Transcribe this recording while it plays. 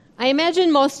I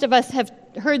imagine most of us have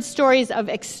heard stories of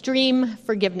extreme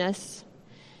forgiveness.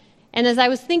 And as I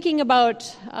was thinking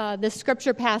about this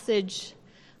scripture passage,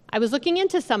 I was looking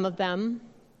into some of them.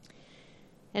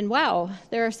 And wow,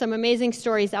 there are some amazing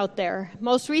stories out there.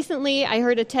 Most recently, I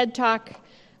heard a TED Talk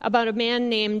about a man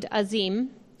named Azim,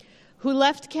 who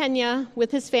left Kenya with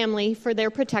his family for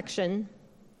their protection.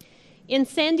 In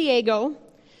San Diego,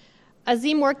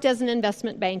 Azim worked as an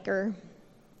investment banker.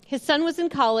 His son was in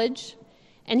college,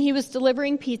 and he was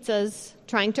delivering pizzas,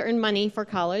 trying to earn money for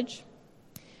college,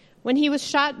 when he was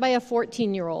shot by a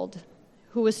 14-year-old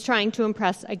who was trying to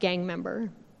impress a gang member.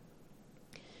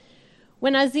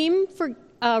 When Azim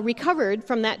recovered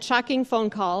from that shocking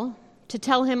phone call to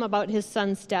tell him about his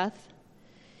son's death,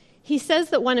 he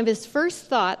says that one of his first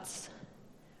thoughts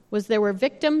was there were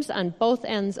victims on both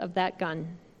ends of that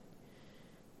gun.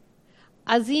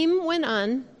 Azim went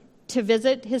on to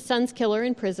visit his son's killer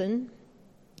in prison,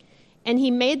 and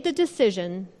he made the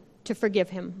decision to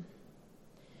forgive him.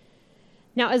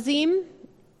 Now, Azim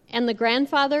and the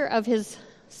grandfather of his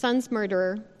son's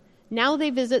murderer, now they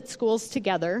visit schools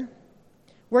together,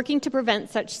 working to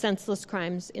prevent such senseless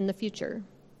crimes in the future.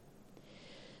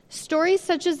 Stories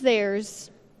such as theirs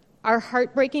are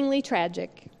heartbreakingly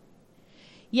tragic,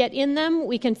 yet in them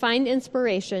we can find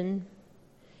inspiration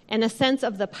and a sense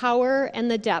of the power and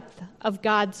the depth of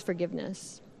God's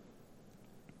forgiveness.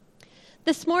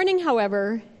 This morning,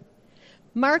 however,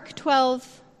 Mark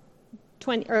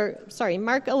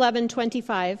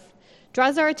 11:25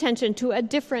 draws our attention to a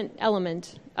different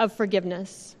element of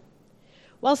forgiveness.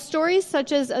 While stories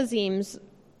such as Azim's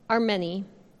are many,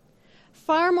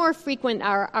 far more frequent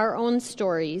are our own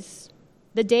stories,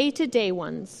 the day-to-day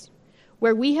ones,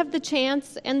 where we have the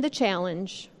chance and the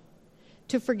challenge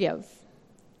to forgive.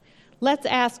 Let's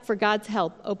ask for God's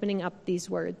help opening up these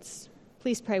words.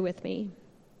 Please pray with me.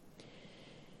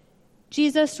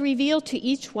 Jesus, reveal to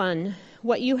each one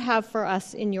what you have for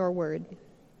us in your word.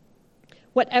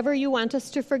 Whatever you want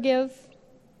us to forgive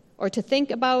or to think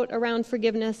about around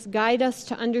forgiveness, guide us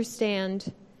to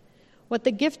understand what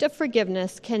the gift of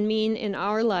forgiveness can mean in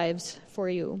our lives for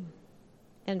you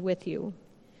and with you.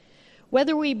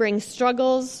 Whether we bring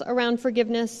struggles around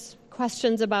forgiveness,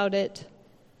 questions about it,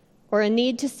 or a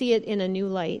need to see it in a new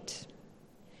light,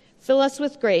 fill us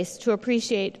with grace to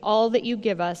appreciate all that you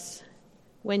give us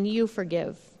when you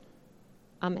forgive.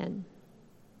 Amen.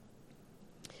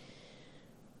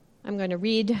 I'm going to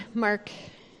read Mark.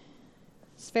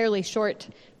 It's a fairly short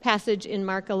passage in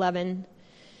Mark 11.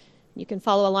 You can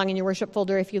follow along in your worship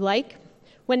folder if you like.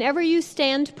 Whenever you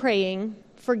stand praying,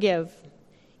 forgive,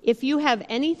 if you have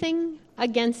anything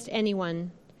against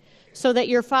anyone, so that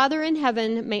your Father in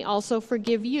heaven may also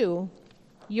forgive you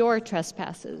your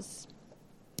trespasses.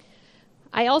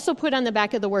 I also put on the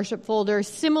back of the worship folder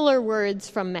similar words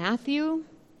from Matthew.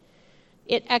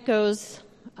 It echoes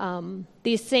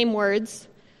these same words.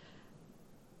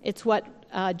 It's what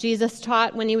Jesus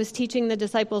taught when he was teaching the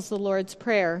disciples the Lord's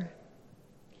Prayer.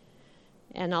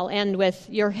 And I'll end with,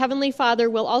 your heavenly Father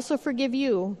will also forgive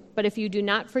you, but if you do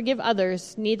not forgive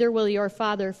others, neither will your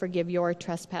Father forgive your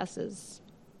trespasses.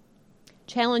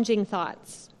 Challenging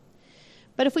thoughts.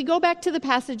 But if we go back to the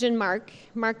passage in Mark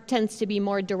tends to be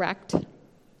more direct.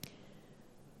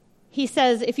 He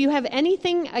says, if you have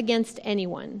anything against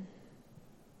anyone,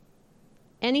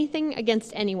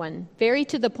 very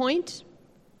to the point,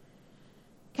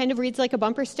 kind of reads like a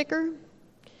bumper sticker.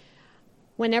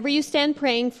 Whenever you stand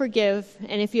praying, forgive,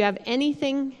 and if you have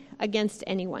anything against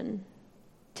anyone.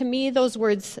 To me, those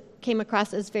words came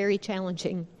across as very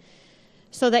challenging.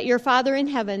 So that your Father in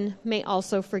heaven may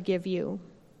also forgive you.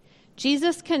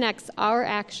 Jesus connects our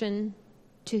action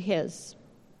to his.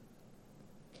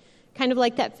 Kind of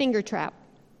like that finger trap.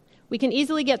 We can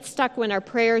easily get stuck when our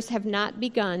prayers have not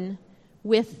begun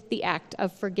with the act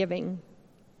of forgiving.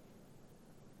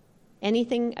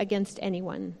 Anything against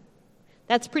anyone.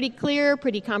 That's pretty clear,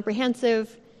 pretty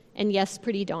comprehensive, and yes,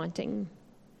 pretty daunting.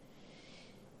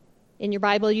 In your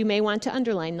Bible, you may want to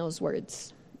underline those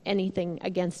words. Anything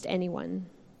against anyone.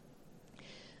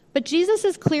 But Jesus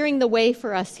is clearing the way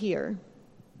for us here.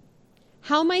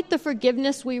 How might the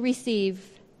forgiveness we receive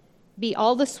be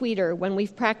all the sweeter when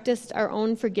we've practiced our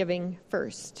own forgiving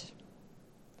first?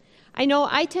 I know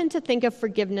I tend to think of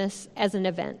forgiveness as an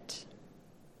event.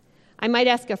 I might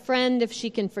ask a friend if she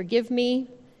can forgive me,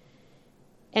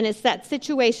 and it's that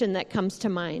situation that comes to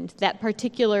mind, that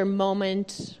particular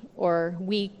moment or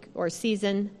week or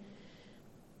season.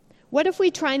 What if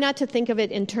we try not to think of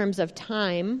it in terms of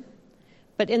time,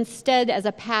 but instead as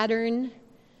a pattern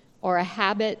or a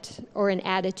habit or an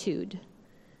attitude?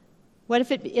 What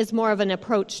if it is more of an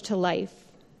approach to life?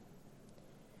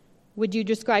 Would you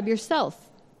describe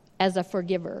yourself as a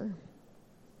forgiver.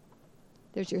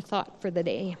 There's your thought for the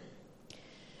day.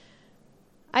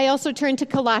 I also turn to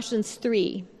Colossians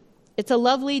 3. It's a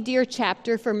lovely, dear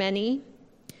chapter for many.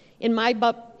 In my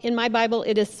Bible,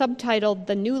 it is subtitled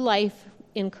The New Life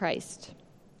in Christ.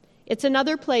 It's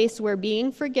another place where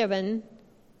being forgiven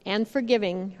and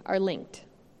forgiving are linked.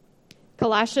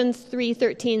 Colossians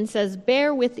 3:13 says,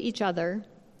 "Bear with each other,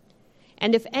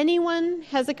 and if anyone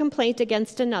has a complaint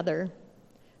against another,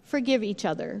 forgive each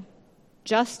other,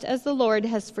 just as the Lord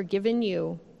has forgiven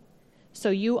you,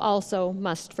 so you also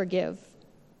must forgive."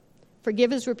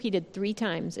 Forgive is repeated 3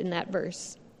 times in that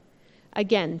verse.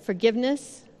 Again,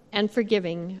 forgiveness and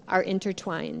forgiving are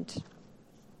intertwined.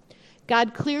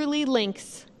 God clearly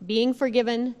links being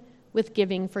forgiven with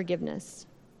giving forgiveness.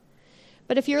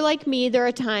 But if you're like me, there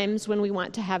are times when we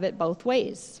want to have it both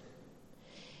ways.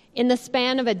 In the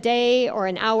span of a day or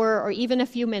an hour or even a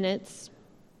few minutes,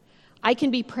 I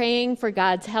can be praying for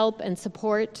God's help and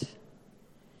support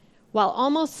while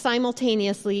almost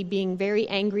simultaneously being very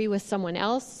angry with someone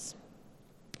else,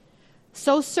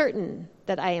 so certain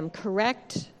that I am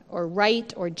correct or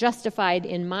right or justified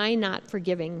in my not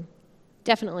forgiving,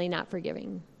 definitely not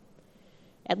forgiving,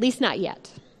 at least not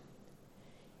yet.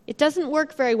 It doesn't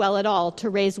work very well at all to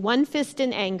raise one fist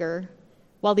in anger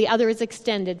while the other is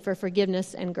extended for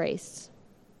forgiveness and grace.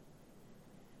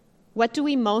 What do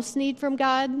we most need from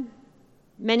God?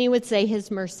 Many would say His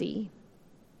mercy.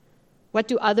 What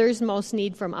do others most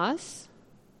need from us?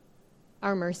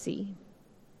 Our mercy.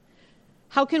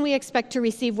 How can we expect to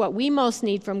receive what we most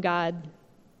need from God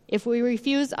if we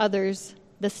refuse others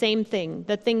the same thing,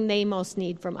 the thing they most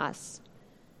need from us?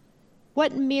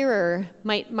 What mirror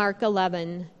might Mark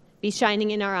 11 be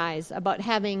shining in our eyes about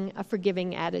having a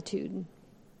forgiving attitude?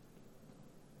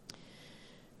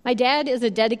 My dad is a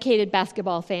dedicated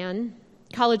basketball fan,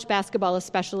 college basketball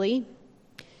especially.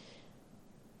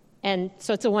 And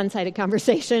so it's a one-sided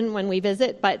conversation when we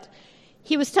visit, but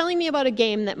he was telling me about a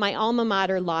game that my alma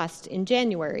mater lost in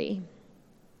January.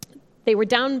 They were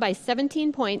down by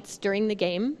 17 points during the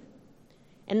game,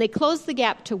 and they closed the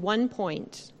gap to 1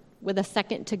 point with a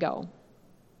second to go.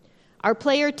 Our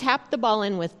player tapped the ball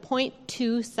in with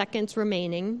 0.2 seconds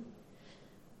remaining.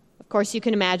 Of course, you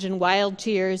can imagine wild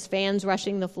cheers, fans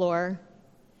rushing the floor.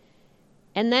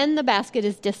 And then the basket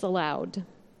is disallowed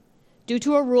due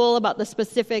to a rule about the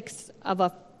specifics of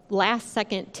a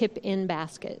last-second tip-in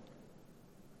basket.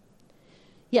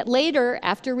 Yet later,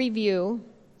 after review,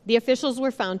 the officials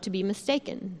were found to be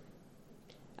mistaken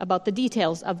about the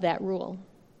details of that rule.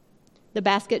 The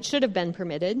basket should have been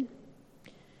permitted,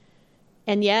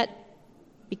 and yet,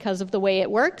 because of the way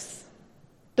it works,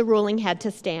 the ruling had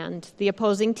to stand. The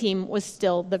opposing team was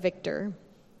still the victor.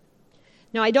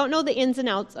 Now, I don't know the ins and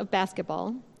outs of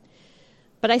basketball,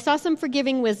 but I saw some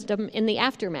forgiving wisdom in the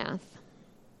aftermath.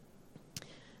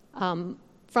 From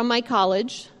my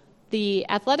college, the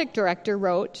athletic director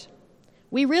wrote,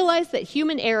 "We realize that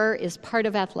human error is part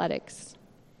of athletics,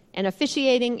 and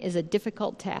officiating is a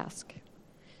difficult task.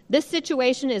 This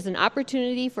situation is an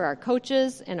opportunity for our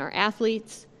coaches and our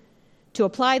athletes to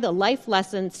apply the life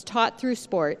lessons taught through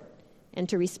sport and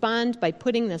to respond by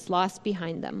putting this loss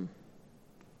behind them."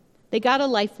 They got a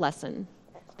life lesson.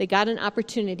 They got an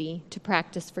opportunity to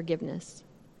practice forgiveness,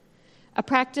 a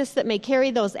practice that may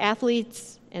carry those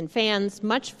athletes and fans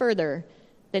much further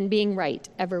than being right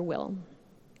ever will.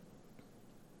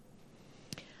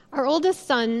 Our oldest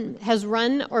son has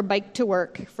run or biked to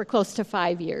work for close to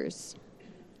 5 years.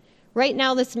 Right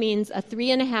now, this means a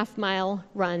 3.5-mile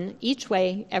run each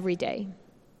way every day.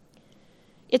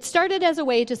 It started as a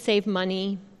way to save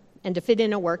money and to fit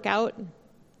in a workout,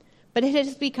 but it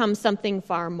has become something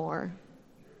far more.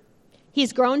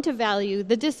 He's grown to value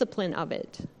the discipline of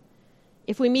it.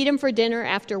 If we meet him for dinner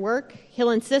after work, he'll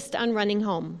insist on running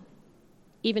home,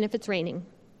 even if it's raining.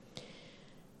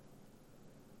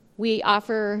 We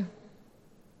offer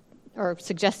or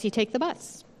suggest he take the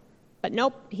bus, but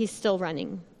nope, he's still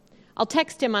running. I'll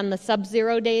text him on the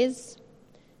sub-zero days.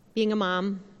 Being a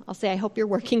mom, I'll say, I hope you're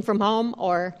working from home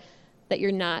or that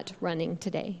you're not running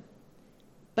today.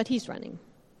 But he's running.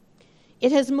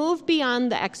 It has moved beyond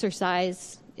the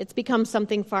exercise. It's become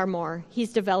something far more.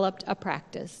 He's developed a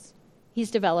practice.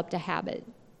 He's developed a habit.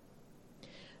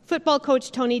 Football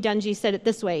coach Tony Dungy said it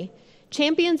this way: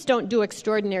 champions don't do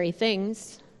extraordinary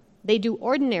things. They do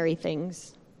ordinary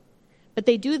things, but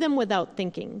they do them without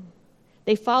thinking.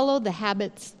 They follow the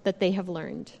habits that they have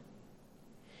learned.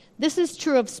 This is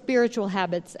true of spiritual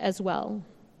habits as well.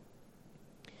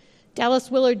 Dallas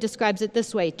Willard describes it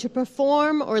this way: to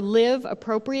perform or live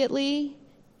appropriately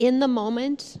in the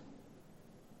moment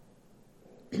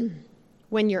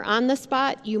when you're on the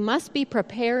spot, you must be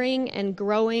preparing and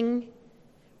growing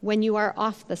when you are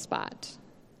off the spot.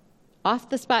 Off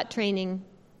the spot training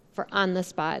for on the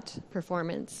spot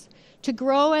performance. To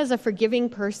grow as a forgiving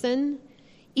person,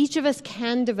 each of us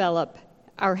can develop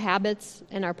our habits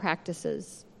and our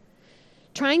practices.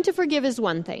 Trying to forgive is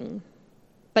one thing,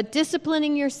 but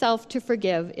disciplining yourself to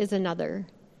forgive is another.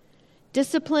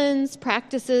 Disciplines,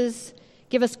 practices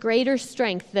give us greater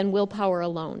strength than willpower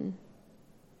alone.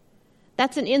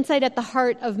 That's an insight at the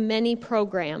heart of many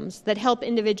programs that help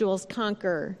individuals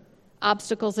conquer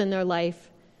obstacles in their life,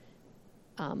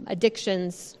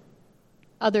 addictions,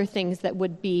 other things that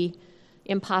would be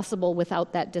impossible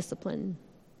without that discipline.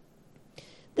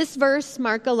 This verse,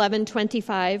 Mark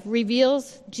 11:25,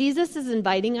 reveals Jesus is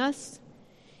inviting us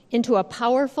into a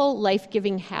powerful,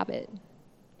 life-giving habit.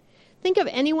 Think of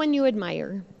anyone you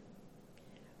admire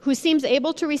who seems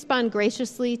able to respond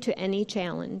graciously to any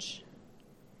challenge.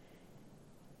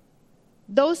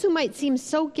 Those who might seem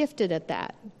so gifted at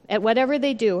that, at whatever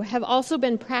they do, have also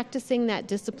been practicing that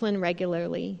discipline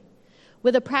regularly.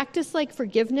 With a practice like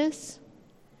forgiveness,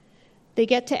 they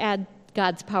get to add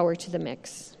God's power to the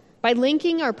mix. By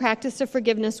linking our practice of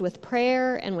forgiveness with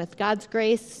prayer and with God's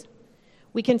grace,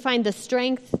 we can find the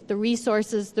strength, the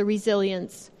resources, the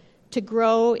resilience to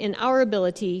grow in our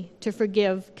ability to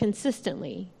forgive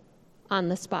consistently on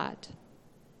the spot.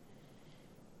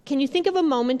 Can you think of a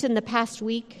moment in the past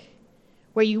week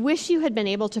where you wish you had been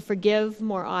able to forgive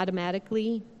more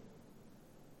automatically?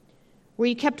 Where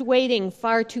you kept waiting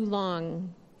far too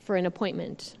long for an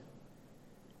appointment?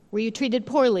 Were you treated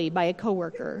poorly by a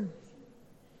coworker?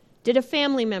 Did a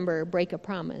family member break a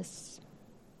promise?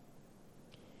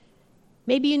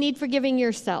 Maybe you need forgiving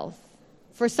yourself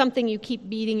for something you keep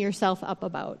beating yourself up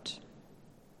about.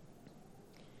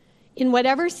 In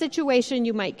whatever situation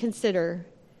you might consider,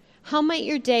 how might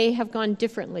your day have gone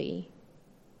differently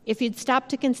if you'd stopped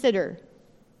to consider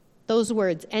those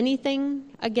words,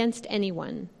 anything against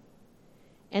anyone,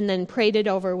 and then prayed it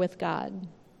over with God?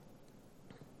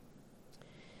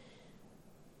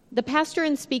 The pastor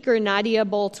and speaker Nadia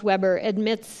Bolz-Weber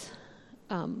admits,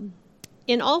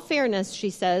 in all fairness, she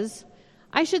says,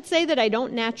 I should say that I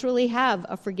don't naturally have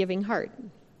a forgiving heart.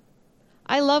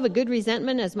 I love a good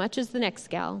resentment as much as the next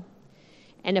gal.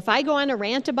 And if I go on a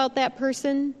rant about that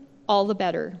person, all the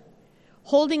better.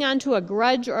 Holding on to a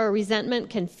grudge or a resentment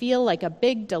can feel like a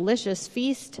big, delicious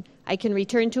feast I can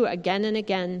return to again and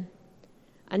again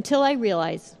until I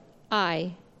realize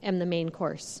I am the main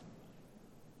course.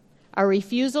 Our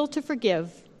refusal to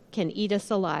forgive can eat us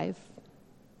alive.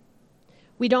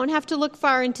 We don't have to look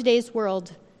far in today's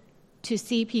world to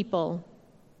see people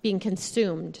being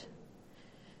consumed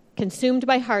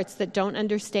by hearts that don't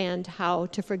understand how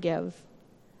to forgive,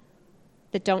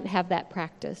 that don't have that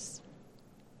practice.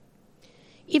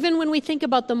 Even when we think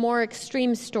about the more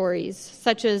extreme stories,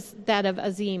 such as that of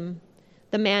Azim,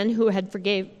 the man who had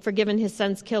forgiven his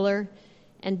son's killer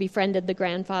and befriended the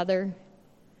grandfather,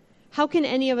 how can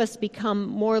any of us become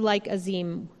more like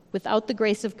Azim without the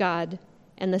grace of God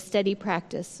and the steady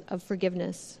practice of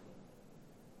forgiveness?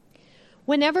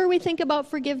 Whenever we think about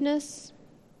forgiveness,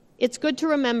 it's good to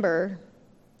remember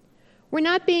we're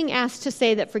not being asked to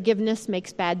say that forgiveness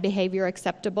makes bad behavior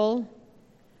acceptable.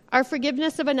 Our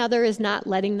forgiveness of another is not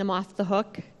letting them off the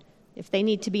hook, if they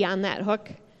need to be on that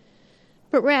hook,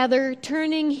 but rather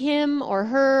turning him or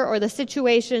her or the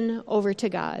situation over to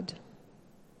God,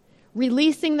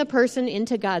 releasing the person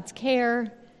into God's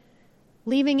care,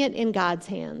 leaving it in God's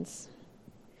hands.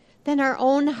 Then our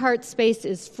own heart space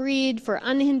is freed for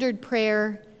unhindered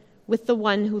prayer with the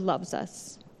one who loves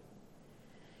us.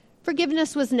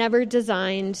 Forgiveness was never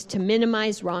designed to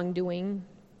minimize wrongdoing.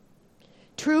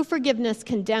 True forgiveness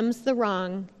condemns the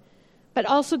wrong, but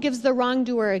also gives the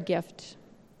wrongdoer a gift.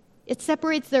 It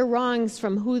separates their wrongs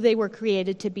from who they were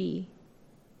created to be.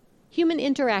 Human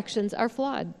interactions are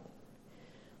flawed.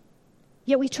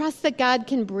 Yet we trust that God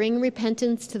can bring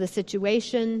repentance to the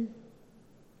situation,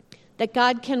 that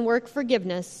God can work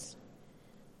forgiveness,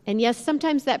 and yes,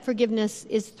 sometimes that forgiveness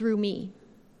is through me.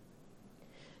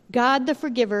 God the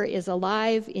forgiver is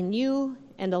alive in you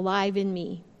and alive in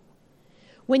me.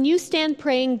 When you stand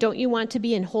praying, don't you want to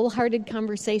be in wholehearted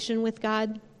conversation with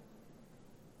God?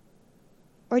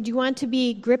 Or do you want to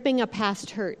be gripping a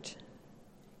past hurt,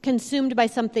 consumed by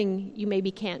something you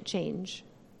maybe can't change?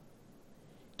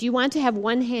 Do you want to have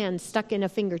one hand stuck in a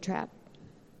finger trap?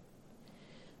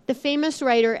 The famous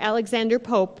writer Alexander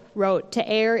Pope wrote, "To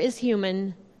err is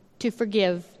human, to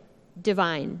forgive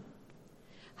divine."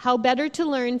 How better to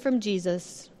learn from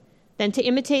Jesus than to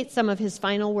imitate some of his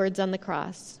final words on the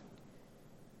cross?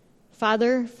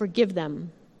 Father, forgive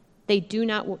them. They do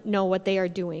not know what they are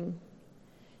doing.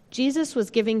 Jesus was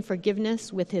giving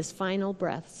forgiveness with his final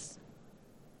breaths.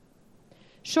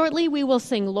 Shortly we will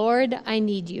sing, Lord, I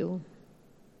need you.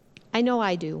 I know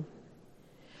I do.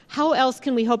 How else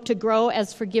can we hope to grow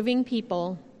as forgiving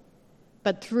people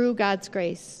but through God's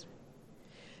grace?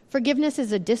 Forgiveness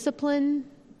is a discipline,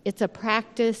 it's a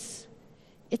practice,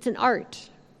 it's an art,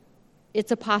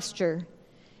 it's a posture,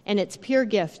 and it's pure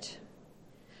gift.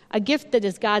 A gift that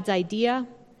is God's idea,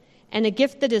 and a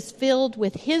gift that is filled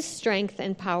with his strength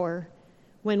and power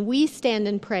when we stand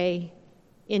and pray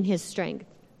in his strength.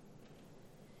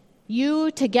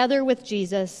 You, together with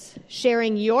Jesus,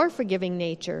 sharing your forgiving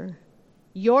nature,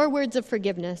 your words of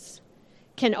forgiveness,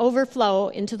 can overflow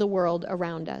into the world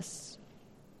around us.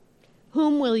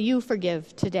 Whom will you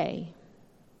forgive today?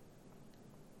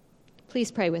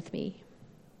 Please pray with me.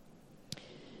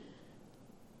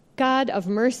 God of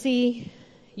mercy,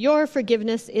 your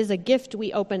forgiveness is a gift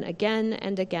we open again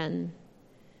and again.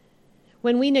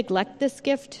 When we neglect this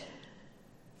gift,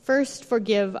 first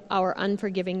forgive our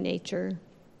unforgiving nature.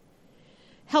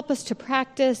 Help us to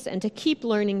practice and to keep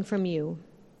learning from you.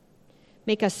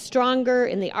 Make us stronger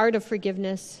in the art of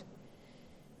forgiveness,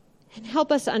 and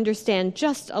help us understand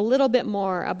just a little bit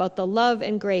more about the love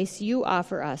and grace you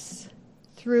offer us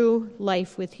through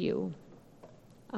life with you.